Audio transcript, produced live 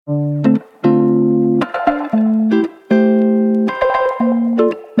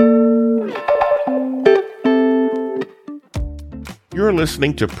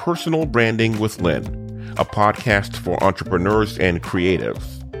listening to Personal Branding with Lynn, a podcast for entrepreneurs and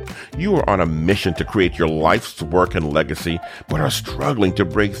creatives. You are on a mission to create your life's work and legacy, but are struggling to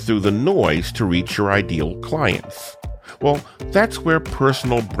break through the noise to reach your ideal clients. Well, that's where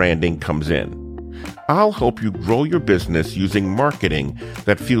personal branding comes in. I'll help you grow your business using marketing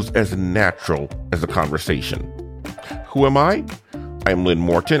that feels as natural as a conversation. Who am I? I'm Lynn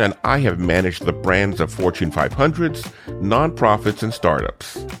Morton, and I have managed the brands of Fortune 500s, nonprofits, and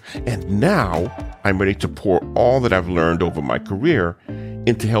startups. And now I'm ready to pour all that I've learned over my career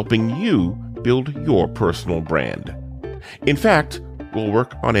into helping you build your personal brand. In fact, we'll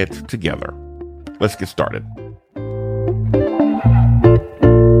work on it together. Let's get started.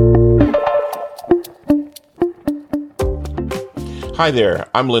 Hi there,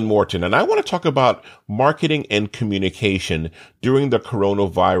 I'm Lynn Morton, and I want to talk about marketing and communication during the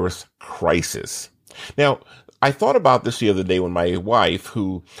coronavirus crisis. Now, I thought about this the other day when my wife,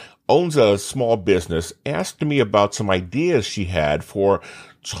 who owns a small business, asked me about some ideas she had for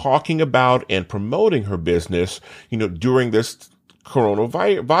talking about and promoting her business, during this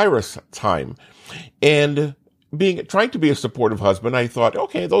coronavirus time. And trying to be a supportive husband, I thought,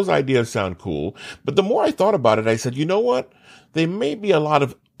 okay, those ideas sound cool. But the more I thought about it, I said, you know what? There may be a lot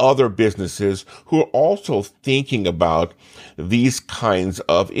of other businesses who are also thinking about these kinds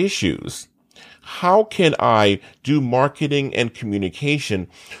of issues. How can I do marketing and communication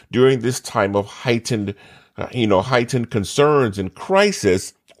during this time of heightened concerns and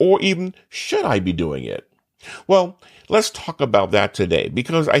crisis, or even should I be doing it? Well, let's talk about that today,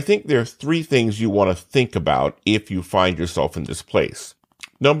 because I think there are three things you want to think about if you find yourself in this place.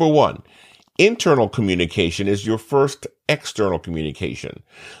 Number one, internal communication is your first external communication.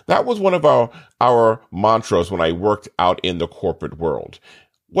 That was one of our mantras when I worked out in the corporate world.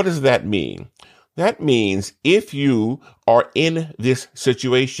 What does that mean? That means if you are in this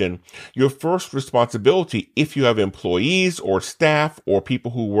situation, your first responsibility, if you have employees or staff or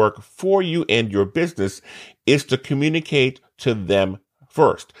people who work for you and your business, is to communicate to them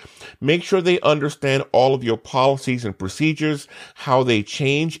first. Make sure they understand all of your policies and procedures, how they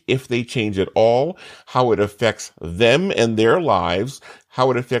change, if they change at all, how it affects them and their lives, how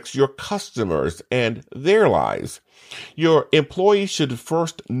it affects your customers and their lives. Your employees should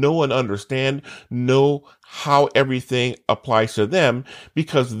first know and understand, know how everything applies to them,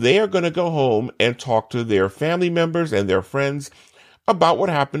 because they are going to go home and talk to their family members and their friends about what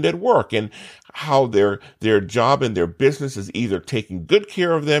happened at work and how their job and their business is either taking good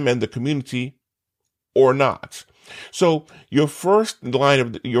care of them and the community or not. So your first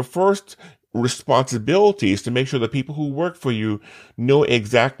responsibility is to make sure that people who work for you know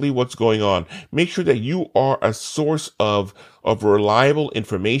exactly what's going on. Make sure that you are a source of reliable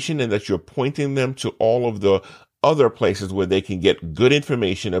information and that you're pointing them to all of the other places where they can get good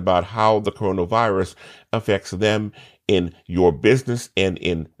information about how the coronavirus affects them in your business and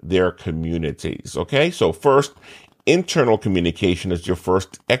in their communities. Okay, so first, internal communication is your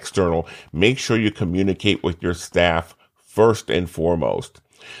first external. Make sure you communicate with your staff first and foremost.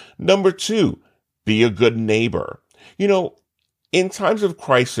 Number two, be a good neighbor. In times of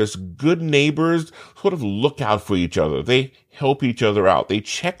crisis, good neighbors sort of look out for each other. They help each other out. They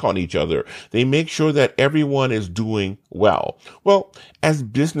check on each other. They make sure that everyone is doing well. Well, as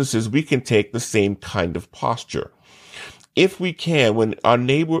businesses, we can take the same kind of posture. If we can, when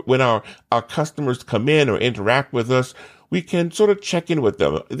our customers come in or interact with us, we can sort of check in with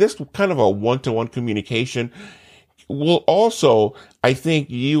them. This kind of a one-to-one communication will also, I think,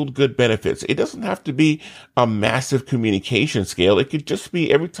 yield good benefits. It doesn't have to be a massive communication scale. It could just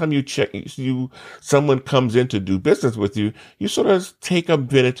be every time someone comes in to do business with you, you sort of take a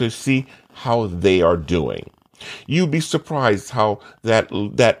minute to see how they are doing. You'd be surprised how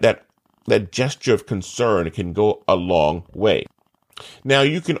that gesture of concern can go a long way. Now,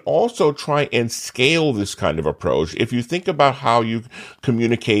 you can also try and scale this kind of approach if you think about how you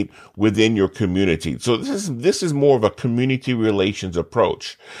communicate within your community. So this is more of a community relations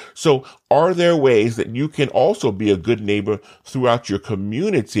approach. So are there ways that you can also be a good neighbor throughout your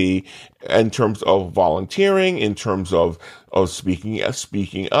community in terms of volunteering, in terms of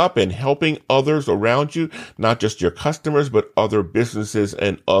speaking up and helping others around you, not just your customers, but other businesses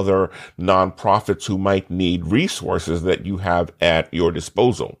and other nonprofits who might need resources that you have at your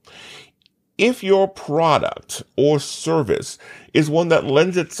disposal? If your product or service is one that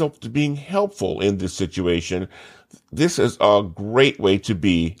lends itself to being helpful in this situation, this is a great way to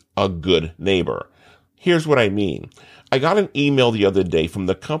be a good neighbor. Here's what I mean. I got an email the other day from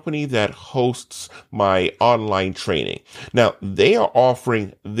the company that hosts my online training. Now, they are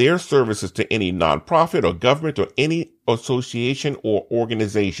offering their services to any nonprofit or government or any association or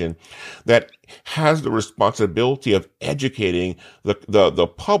organization that has the responsibility of educating the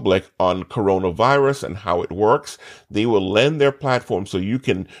public on coronavirus and how it works. They will lend their platform so you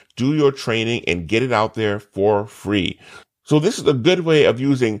can do your training and get it out there for free. So this is a good way of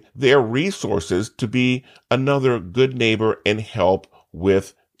using their resources to be another good neighbor and help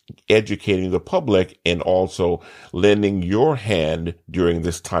with educating the public and also lending your hand during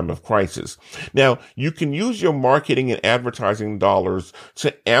this time of crisis. Now, you can use your marketing and advertising dollars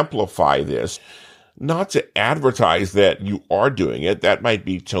to amplify this. Not to advertise that you are doing it, that might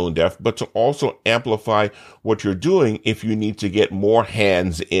be tone deaf, but to also amplify what you're doing if you need to get more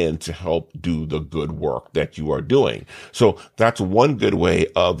hands in to help do the good work that you are doing. So that's one good way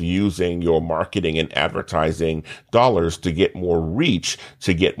of using your marketing and advertising dollars to get more reach,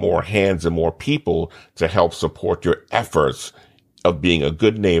 to get more hands and more people to help support your efforts of being a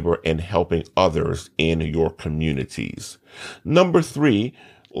good neighbor and helping others in your communities. Number 3,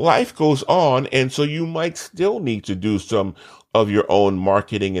 life goes on, and so you might still need to do some of your own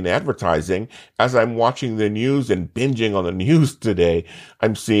marketing and advertising. As I'm watching the news and binging on the news today,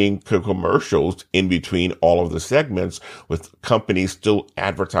 I'm seeing commercials in between all of the segments with companies still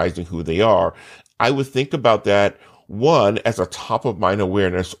advertising who they are. I would think about that, one, as a top of mind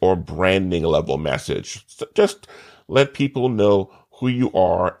awareness or branding level message. So just let people know who you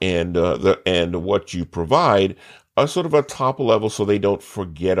are and what you provide. A sort of a top level so they don't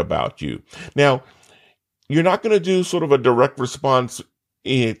forget about you. Now, you're not going to do sort of a direct response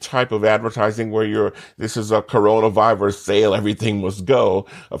type of advertising where this is a coronavirus sale, everything must go.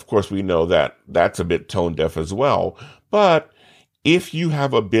 Of course, we know that that's a bit tone deaf as well. But if you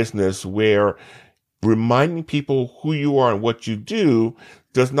have a business where reminding people who you are and what you do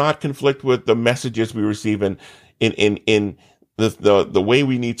does not conflict with the messages we receive in the way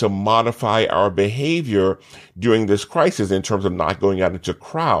we need to modify our behavior during this crisis in terms of not going out into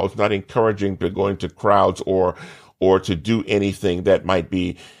crowds, not encouraging to go into crowds or to do anything that might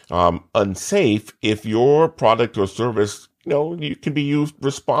be unsafe. If your product or service, you can be used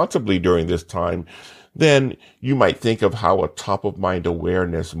responsibly during this time, then you might think of how a top of mind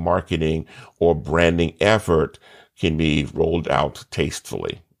awareness marketing or branding effort can be rolled out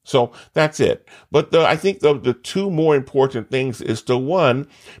tastefully. So that's it. But I think the 2 more important things is to, 1,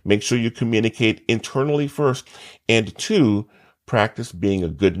 make sure you communicate internally first, and 2, practice being a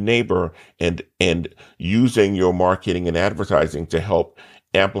good neighbor and using your marketing and advertising to help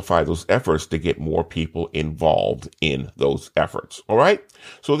amplify those efforts to get more people involved in those efforts. All right.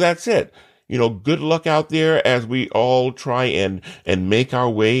 So that's it. Good luck out there as we all try and make our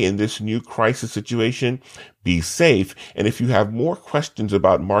way in this new crisis situation. Be safe. And if you have more questions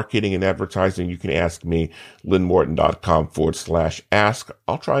about marketing and advertising, you can ask me, lynnmorton.com/ask.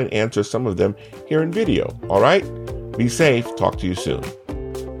 I'll try and answer some of them here in video. All right. Be safe. Talk to you soon.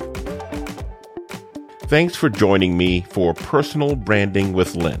 Thanks for joining me for Personal Branding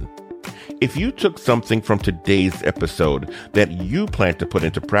with Lynn. If you took something from today's episode that you plan to put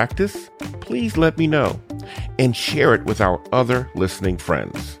into practice, please let me know and share it with our other listening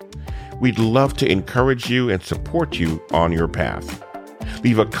friends. We'd love to encourage you and support you on your path.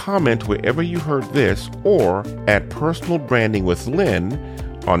 Leave a comment wherever you heard this or at Personal Branding with Lynn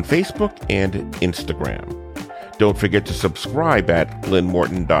on Facebook and Instagram. Don't forget to subscribe at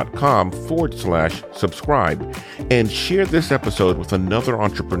lynnmorton.com/subscribe and share this episode with another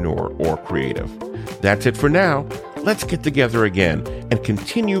entrepreneur or creative. That's it for now. Let's get together again and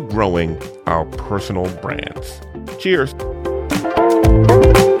continue growing our personal brands. Cheers.